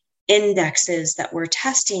indexes that we're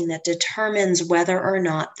testing that determines whether or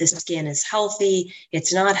not the skin is healthy,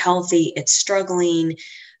 it's not healthy, it's struggling,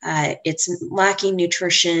 it's lacking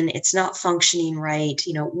nutrition, it's not functioning right,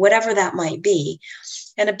 whatever that might be.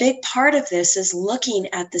 And a big part of this is looking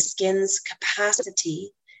at the skin's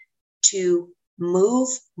capacity to move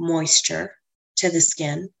moisture to the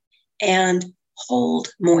skin and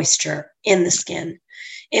hold moisture in the skin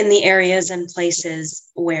in the areas and places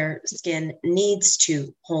where skin needs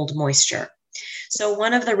to hold moisture. So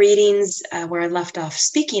one of the readings where I left off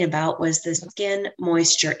speaking about was the Skin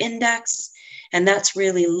Moisture Index, and that's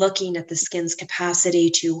really looking at the skin's capacity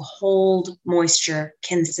to hold moisture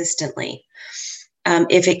consistently.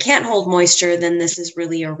 If it can't hold moisture, then this is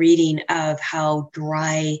really a reading of how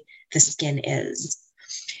dry the skin is.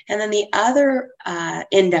 And then the other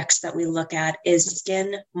index that we look at is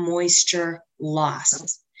skin moisture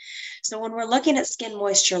loss. So when we're looking at skin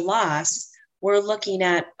moisture loss, we're looking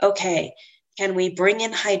at, okay, can we bring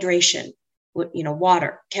in hydration?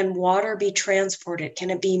 Water. Can water be transported? Can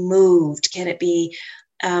it be moved? Can it be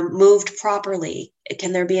moved properly?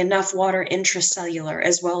 Can there be enough water intracellular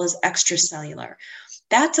as well as extracellular?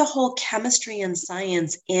 That's a whole chemistry and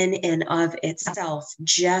science in and of itself,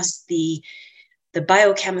 just the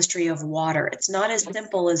biochemistry of water. It's not as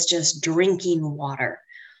simple as just drinking water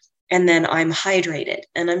and then I'm hydrated.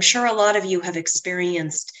 And I'm sure a lot of you have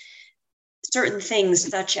experienced certain things,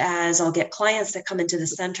 such as I'll get clients that come into the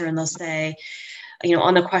center and they'll say,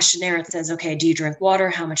 on the questionnaire, it says, okay, do you drink water?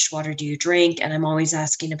 How much water do you drink? And I'm always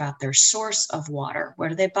asking about their source of water. Where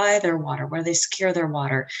do they buy their water? Where do they secure their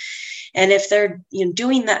water? And if they're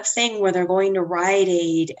doing that thing where they're going to Rite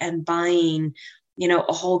Aid and buying,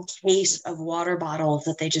 a whole case of water bottles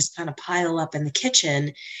that they just kind of pile up in the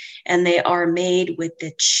kitchen, and they are made with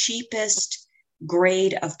the cheapest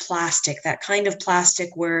grade of plastic, that kind of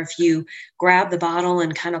plastic where if you grab the bottle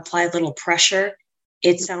and kind of apply a little pressure,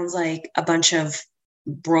 it sounds like a bunch of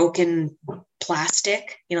broken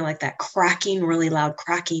plastic, like that cracking, really loud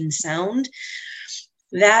cracking sound.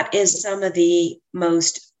 That is some of the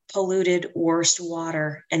most polluted, worst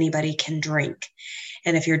water anybody can drink.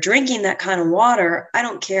 And if you're drinking that kind of water, I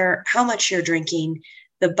don't care how much you're drinking,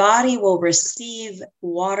 the body will receive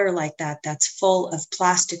water like that, that's full of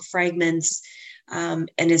plastic fragments and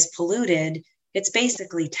is polluted. It's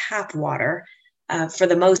basically tap water for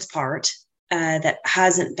the most part that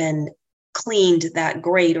hasn't been cleaned that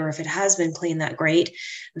great, or if it has been cleaned that great,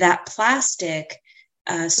 that plastic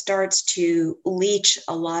starts to leach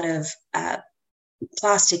a lot of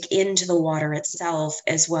plastic into the water itself,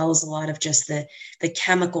 as well as a lot of just the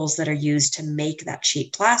chemicals that are used to make that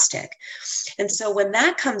cheap plastic. And so when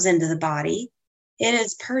that comes into the body, it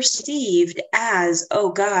is perceived as,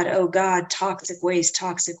 oh God, toxic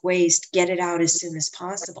waste, get it out as soon as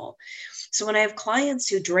possible. So when I have clients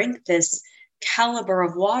who drink this caliber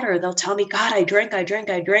of water, they'll tell me, God, I drink.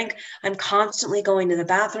 I'm constantly going to the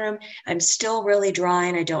bathroom. I'm still really dry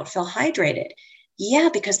and I don't feel hydrated. Yeah,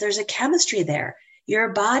 because there's a chemistry there. Your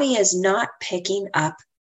body is not picking up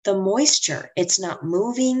the moisture. It's not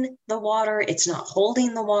moving the water. It's not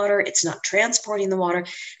holding the water. It's not transporting the water.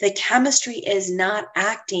 The chemistry is not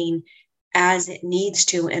acting as it needs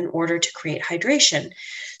to in order to create hydration.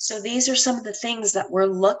 So these are some of the things that we're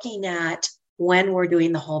looking at when we're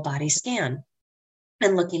doing the whole body scan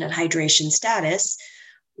and looking at hydration status,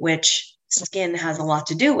 which skin has a lot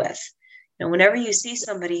to do with. And whenever you see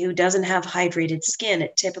somebody who doesn't have hydrated skin,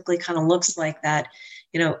 it typically kind of looks like that,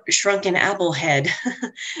 shrunken apple head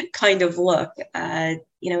kind of look.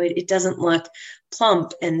 It doesn't look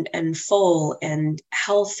plump and full and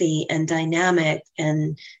healthy and dynamic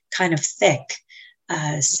and kind of thick.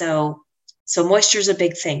 So moisture is a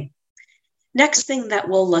big thing. Next thing that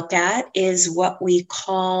we'll look at is what we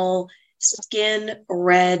call skin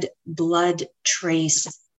red blood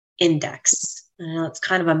trace index. It's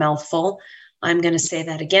kind of a mouthful. I'm going to say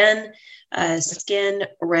that again, skin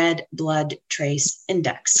red blood trace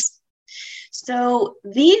index. So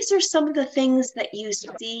these are some of the things that you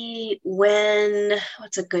see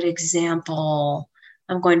what's a good example?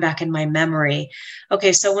 I'm going back in my memory.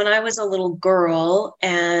 Okay, so when I was a little girl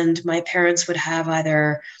and my parents would have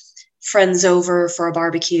either friends over for a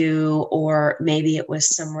barbecue or maybe it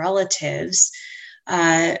was some relatives,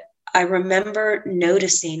 I remember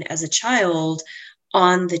noticing as a child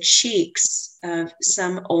on the cheeks of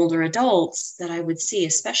some older adults that I would see,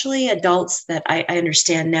 especially adults that I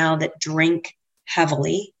understand now that drink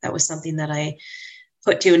heavily. That was something that I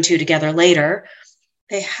put two and two together later.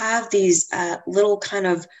 They have these little kind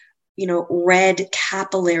of, red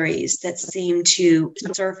capillaries that seem to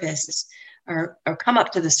surface or come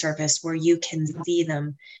up to the surface where you can see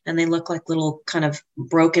them. And they look like little kind of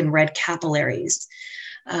broken red capillaries.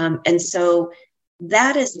 And so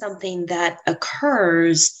that is something that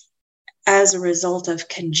occurs as a result of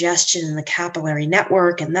congestion in the capillary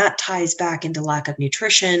network. And that ties back into lack of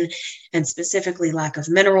nutrition and specifically lack of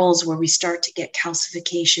minerals, where we start to get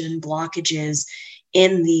calcification and blockages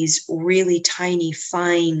in these really tiny,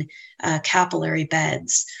 fine capillary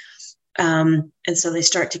beds. And so they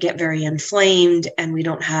start to get very inflamed and we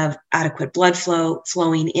don't have adequate blood flow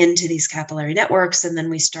flowing into these capillary networks. And then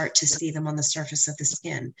we start to see them on the surface of the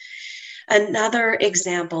skin. Another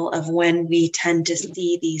example of when we tend to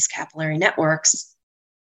see these capillary networks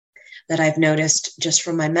that I've noticed just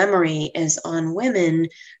from my memory is on women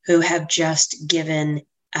who have just given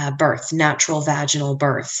birth, natural vaginal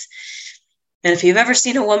birth. And if you've ever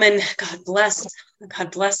seen a woman, God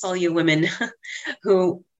bless all you women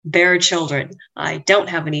who bear children. I don't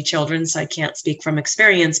have any children, so I can't speak from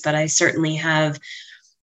experience, but I certainly have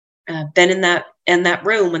been in that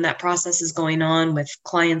room when that process is going on with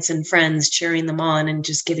clients and friends, cheering them on and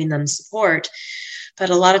just giving them support.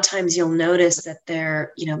 But a lot of times you'll notice that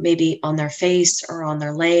they're, maybe on their face or on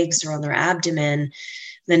their legs or on their abdomen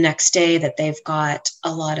the next day that they've got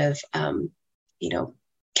a lot of,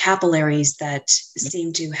 capillaries that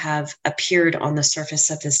seem to have appeared on the surface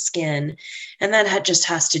of the skin. And that just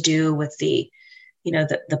has to do with the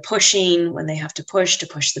pushing, when they have to push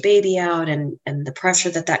the baby out and the pressure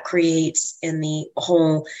that creates in the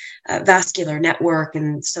whole vascular network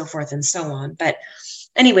and so forth and so on. But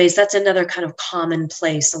anyways, that's another kind of common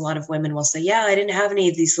place. A lot of women will say, yeah, I didn't have any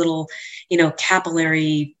of these little,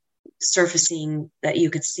 capillary surfacing that you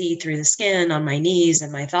could see through the skin on my knees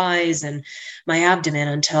and my thighs and my abdomen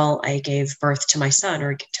until I gave birth to my son or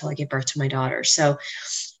until I gave birth to my daughter. So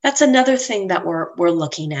that's another thing that we're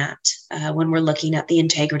looking at when we're looking at the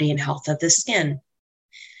integrity and health of the skin.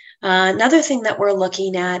 Another thing that we're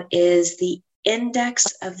looking at is the index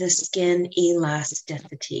of the skin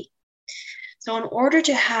elasticity. So in order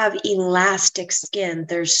to have elastic skin,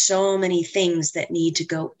 there's so many things that need to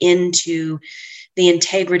go into the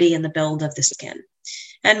integrity and the build of the skin.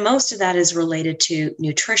 And most of that is related to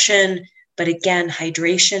nutrition. But again,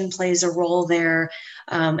 hydration plays a role there.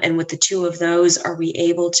 And with the two of those, are we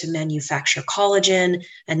able to manufacture collagen,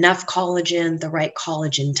 enough collagen, the right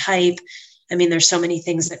collagen type? I mean, there's so many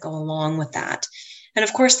things that go along with that. And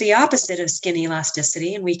of course, the opposite of skin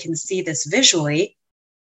elasticity, and we can see this visually,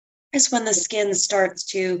 is when the skin starts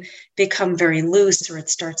to become very loose or it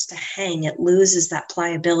starts to hang. It loses that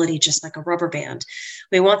pliability, just like a rubber band.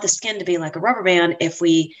 We want the skin to be like a rubber band. If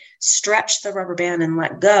we stretch the rubber band and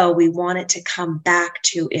let go, we want it to come back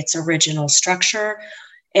to its original structure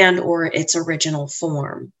and or its original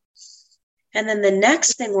form. And then the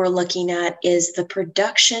next thing we're looking at is the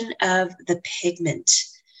production of the pigment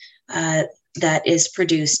that is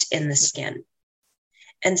produced in the skin.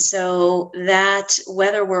 And so that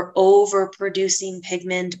whether we're overproducing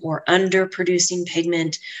pigment or underproducing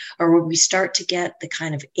pigment, or when we start to get the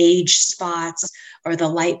kind of age spots or the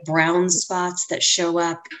light brown spots that show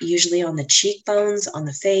up usually on the cheekbones, on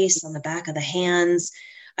the face, on the back of the hands,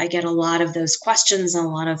 I get a lot of those questions and a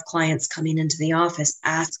lot of clients coming into the office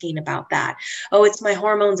asking about that. Oh, it's my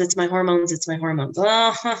hormones, it's my hormones, it's my hormones.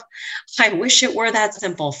 Oh, I wish it were that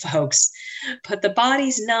simple, folks. But the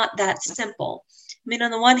body's not that simple. I mean,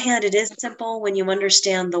 on the one hand, it is simple when you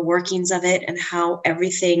understand the workings of it and how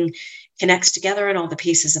everything connects together and all the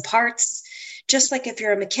pieces and parts. Just like if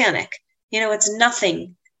you're a mechanic, it's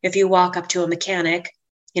nothing if you walk up to a mechanic,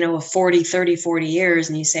 of 40 years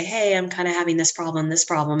and you say, hey, I'm kind of having this problem.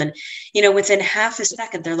 And, within half a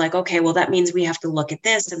second, they're like, okay, well, that means we have to look at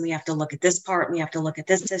this and we have to look at this part and we have to look at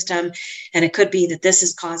this system. And it could be that this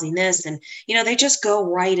is causing this. And, they just go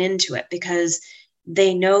right into it because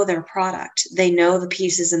they know their product. They know the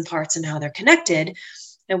pieces and parts and how they're connected.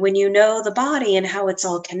 And when you know the body and how it's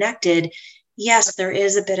all connected, yes, there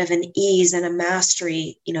is a bit of an ease and a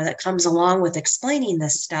mastery, that comes along with explaining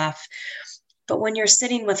this stuff. But when you're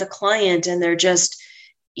sitting with a client and they're just,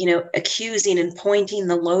 accusing and pointing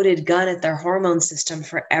the loaded gun at their hormone system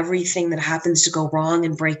for everything that happens to go wrong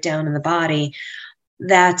and break down in the body,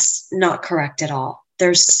 that's not correct at all.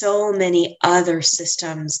 There's so many other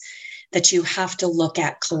systems that you have to look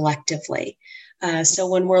at collectively. So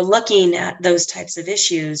when we're looking at those types of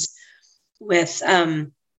issues with,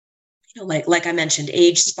 like I mentioned,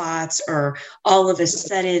 age spots, or all of a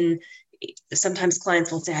sudden, sometimes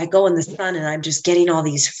clients will say, I go in the sun and I'm just getting all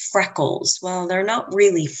these freckles. Well, they're not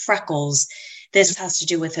really freckles. This has to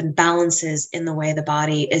do with imbalances in the way the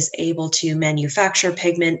body is able to manufacture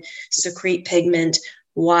pigment, secrete pigment,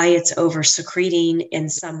 why it's over secreting in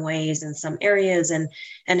some ways, in some areas, and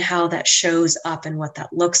how that shows up and what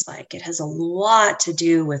that looks like. It has a lot to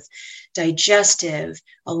do with digestive,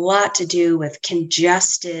 a lot to do with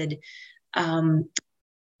congested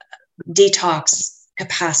detox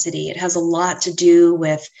capacity. It has a lot to do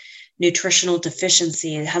with nutritional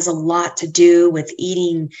deficiency. It has a lot to do with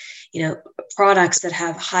eating, products that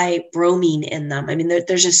have high bromine in them. I mean,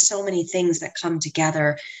 there's just so many things that come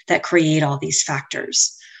together that create all these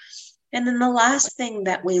factors. And then the last thing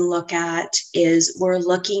that we look at is we're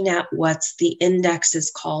looking at what's the index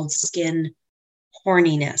is called skin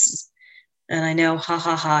horniness. And I know,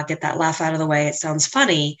 get that laugh out of the way. It sounds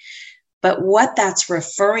funny. But what that's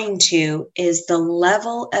referring to is the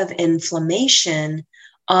level of inflammation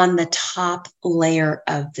on the top layer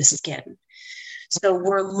of the skin. So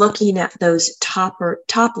we're looking at those top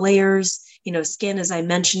layers. Skin, as I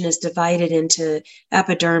mentioned, is divided into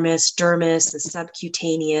epidermis, dermis, and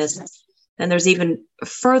subcutaneous. And there's even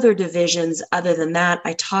further divisions other than that.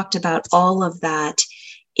 I talked about all of that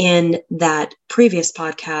in that previous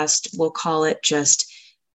podcast. We'll call it just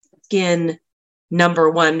Skin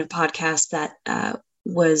 #1 podcast that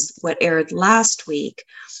was what aired last week.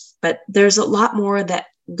 But there's a lot more that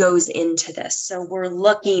goes into this. So we're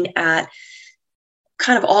looking at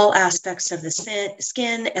kind of all aspects of the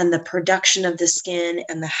skin and the production of the skin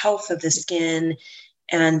and the health of the skin.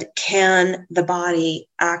 And can the body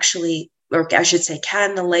actually, or I should say,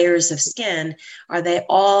 can the layers of skin, are they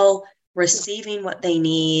all receiving what they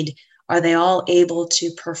need? Are they all able to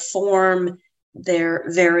perform their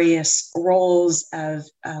various roles of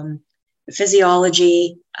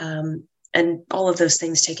physiology and all of those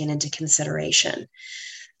things taken into consideration?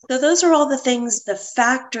 So those are all the things, the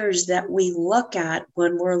factors that we look at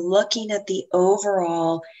when we're looking at the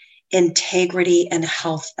overall integrity and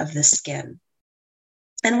health of the skin.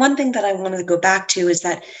 And one thing that I wanted to go back to is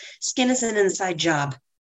that skin is an inside job.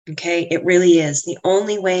 Okay, it really is. The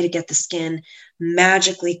only way to get the skin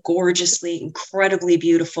magically, gorgeously, incredibly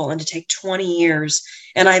beautiful and to take 20 years,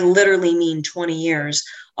 and I literally mean 20 years,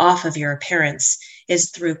 off of your appearance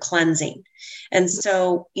is through cleansing. And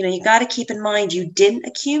so, you got to keep in mind, you didn't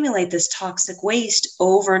accumulate this toxic waste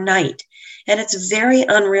overnight. And it's very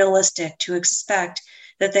unrealistic to expect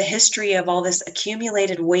that the history of all this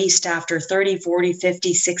accumulated waste after 30, 40,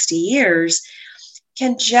 50, 60 years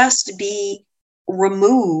can just be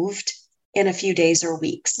removed in a few days or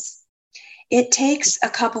weeks. It takes a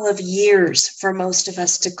couple of years for most of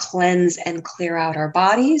us to cleanse and clear out our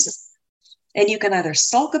bodies. And you can either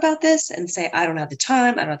sulk about this and say, I don't have the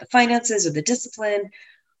time, I don't have the finances or the discipline,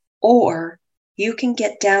 or you can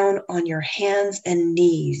get down on your hands and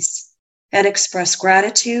knees and express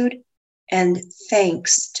gratitude and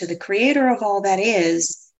thanks to the creator of all that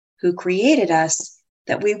is, who created us,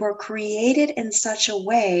 that we were created in such a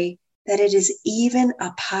way that it is even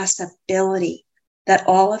a possibility that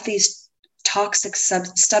all of these toxic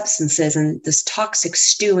substances and this toxic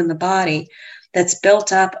stew in the body that's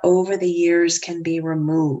built up over the years can be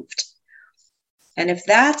removed. And if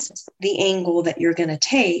that's the angle that you're going to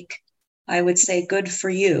take, I would say good for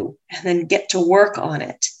you, and then get to work on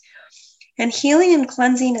it. And healing and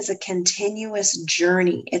cleansing is a continuous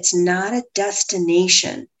journey. It's not a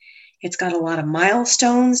destination. It's got a lot of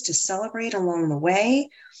milestones to celebrate along the way,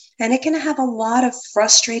 and it can have a lot of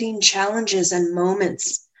frustrating challenges and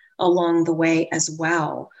moments along the way as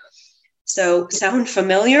well. So, sound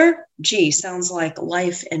familiar? Gee, sounds like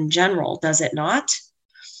life in general, does it not?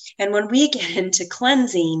 And when we get into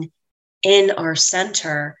cleansing in our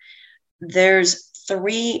center, there's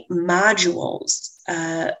 3 modules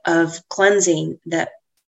of cleansing that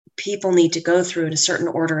people need to go through in a certain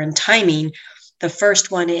order and timing. The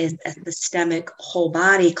first one is a systemic whole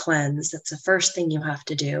body cleanse. That's the first thing you have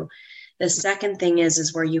to do. The second thing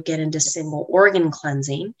is where you get into single organ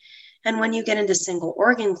cleansing. And when you get into single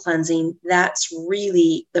organ cleansing, that's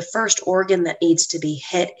really the first organ that needs to be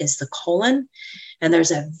hit is the colon. And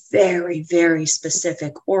there's a very, very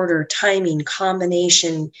specific order, timing,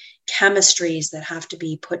 combination, chemistries that have to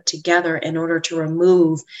be put together in order to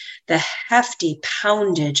remove the hefty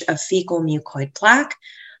poundage of fecal mucoid plaque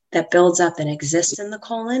that builds up and exists in the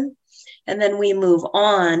colon. And then we move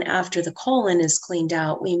on after the colon is cleaned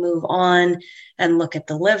out. We move on and look at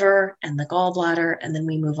the liver and the gallbladder, and then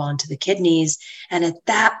we move on to the kidneys. And at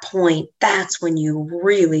that point, that's when you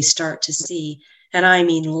really start to see, and I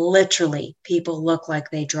mean literally, people look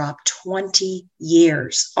like they dropped 20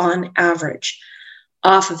 years on average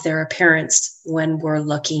off of their appearance when we're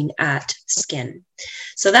looking at skin.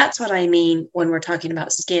 So that's what I mean when we're talking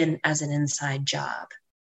about skin as an inside job.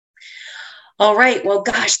 All right. Well,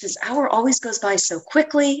 gosh, this hour always goes by so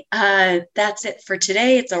quickly. That's it for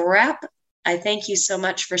today. It's a wrap. I thank you so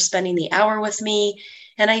much for spending the hour with me.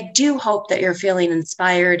 And I do hope that you're feeling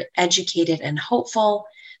inspired, educated, and hopeful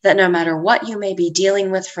that no matter what you may be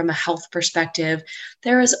dealing with from a health perspective,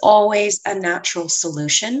 there is always a natural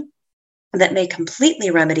solution that may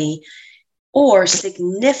completely remedy or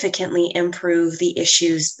significantly improve the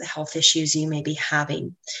issues, the health issues you may be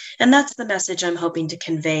having. And that's the message I'm hoping to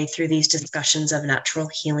convey through these discussions of natural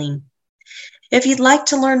healing. If you'd like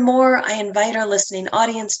to learn more, I invite our listening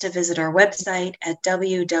audience to visit our website at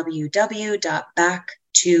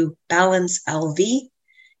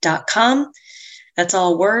www.backtobalance.lv.com. That's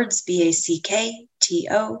all words, BACKTOBALANCE,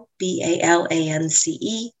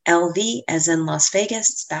 LV as in Las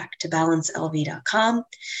Vegas, backtobalancelv.com,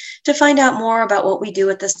 to find out more about what we do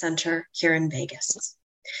at the center here in Vegas.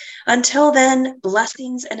 Until then,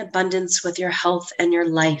 blessings and abundance with your health and your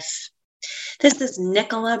life. This is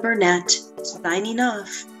Nichola Burnett signing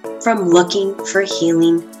off from Looking for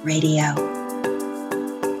Healing Radio.